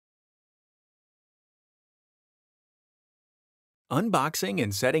Unboxing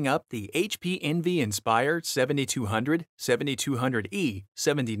and setting up the HP Envy Inspire 7200, 7200E,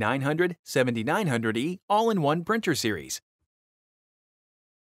 7900, 7900E all-in-one printer series.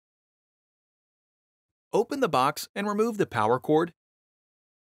 Open the box and remove the power cord,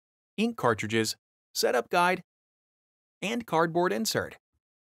 ink cartridges, setup guide, and cardboard insert.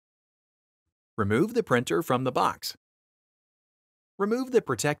 Remove the printer from the box. Remove the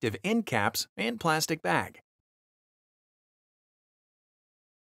protective end caps and plastic bag.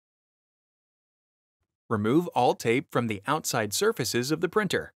 Remove all tape from the outside surfaces of the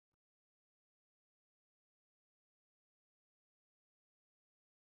printer.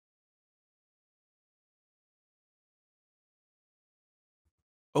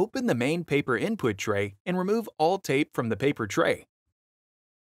 Open the main paper input tray and remove all tape from the paper tray.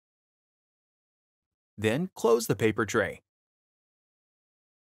 Then close the paper tray.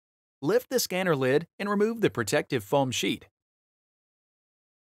 Lift the scanner lid and remove the protective foam sheet.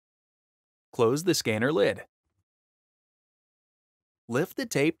 Close the scanner lid. Lift the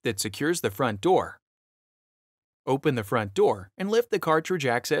tape that secures the front door. Open the front door and lift the cartridge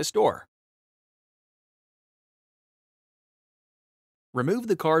access door. Remove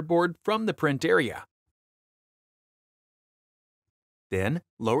the cardboard from the print area. Then,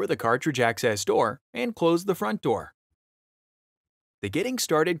 lower the cartridge access door and close the front door. The Getting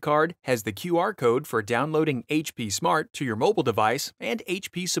Started card has the QR code for downloading HP Smart to your mobile device and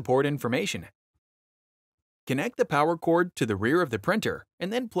HP support information. Connect the power cord to the rear of the printer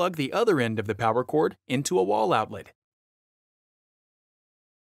and then plug the other end of the power cord into a wall outlet.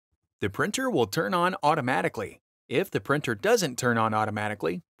 The printer will turn on automatically. If the printer doesn't turn on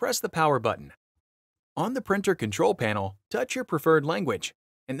automatically, press the power button. On the printer control panel, touch your preferred language,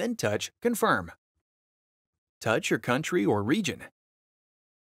 and then touch Confirm. Touch your country or region.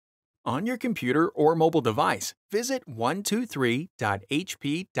 On your computer or mobile device, visit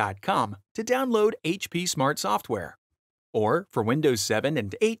 123.hp.com to download HP Smart software. Or, for Windows 7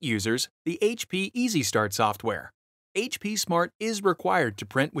 and 8 users, the HP Easy Start software. HP Smart is required to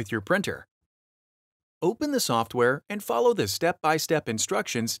print with your printer. Open the software and follow the step-by-step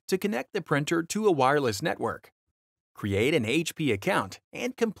instructions to connect the printer to a wireless network. Create an HP account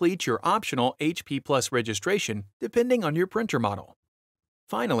and complete your optional HP Plus registration depending on your printer model.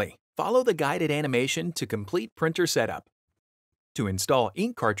 Finally, follow the guided animation to complete printer setup. To install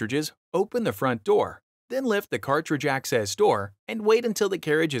ink cartridges, open the front door, then lift the cartridge access door and wait until the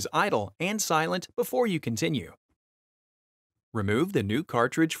carriage is idle and silent before you continue. Remove the new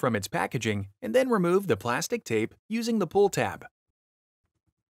cartridge from its packaging and then remove the plastic tape using the pull tab.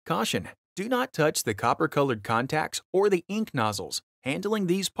 Caution: do not touch the copper-colored contacts or the ink nozzles. Handling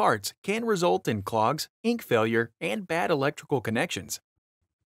these parts can result in clogs, ink failure, and bad electrical connections.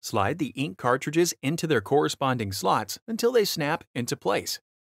 Slide the ink cartridges into their corresponding slots until they snap into place.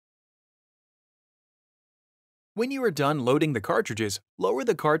 When you are done loading the cartridges, lower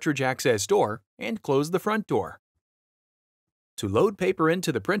the cartridge access door and close the front door. To load paper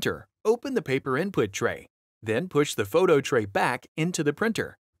into the printer, open the paper input tray, then push the photo tray back into the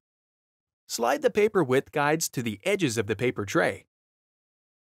printer. Slide the paper width guides to the edges of the paper tray.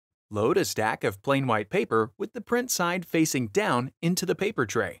 Load a stack of plain white paper with the print side facing down into the paper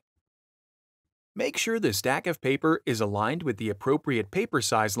tray. Make sure the stack of paper is aligned with the appropriate paper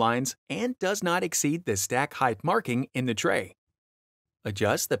size lines and does not exceed the stack height marking in the tray.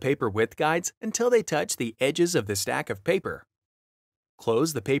 Adjust the paper width guides until they touch the edges of the stack of paper.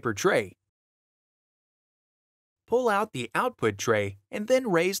 Close the paper tray. Pull out the output tray and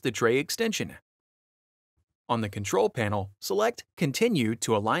then raise the tray extension. On the control panel, select Continue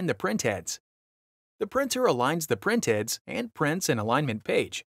to align the print heads. The printer aligns the print heads and prints an alignment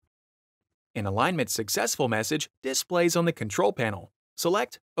page. An Alignment Successful message displays on the control panel.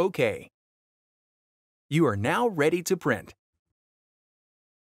 Select OK. You are now ready to print.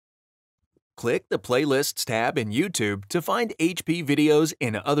 Click the Playlists tab in YouTube to find HP videos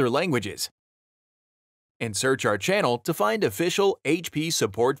in other languages. And search our channel to find official HP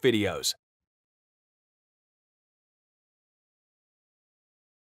support videos.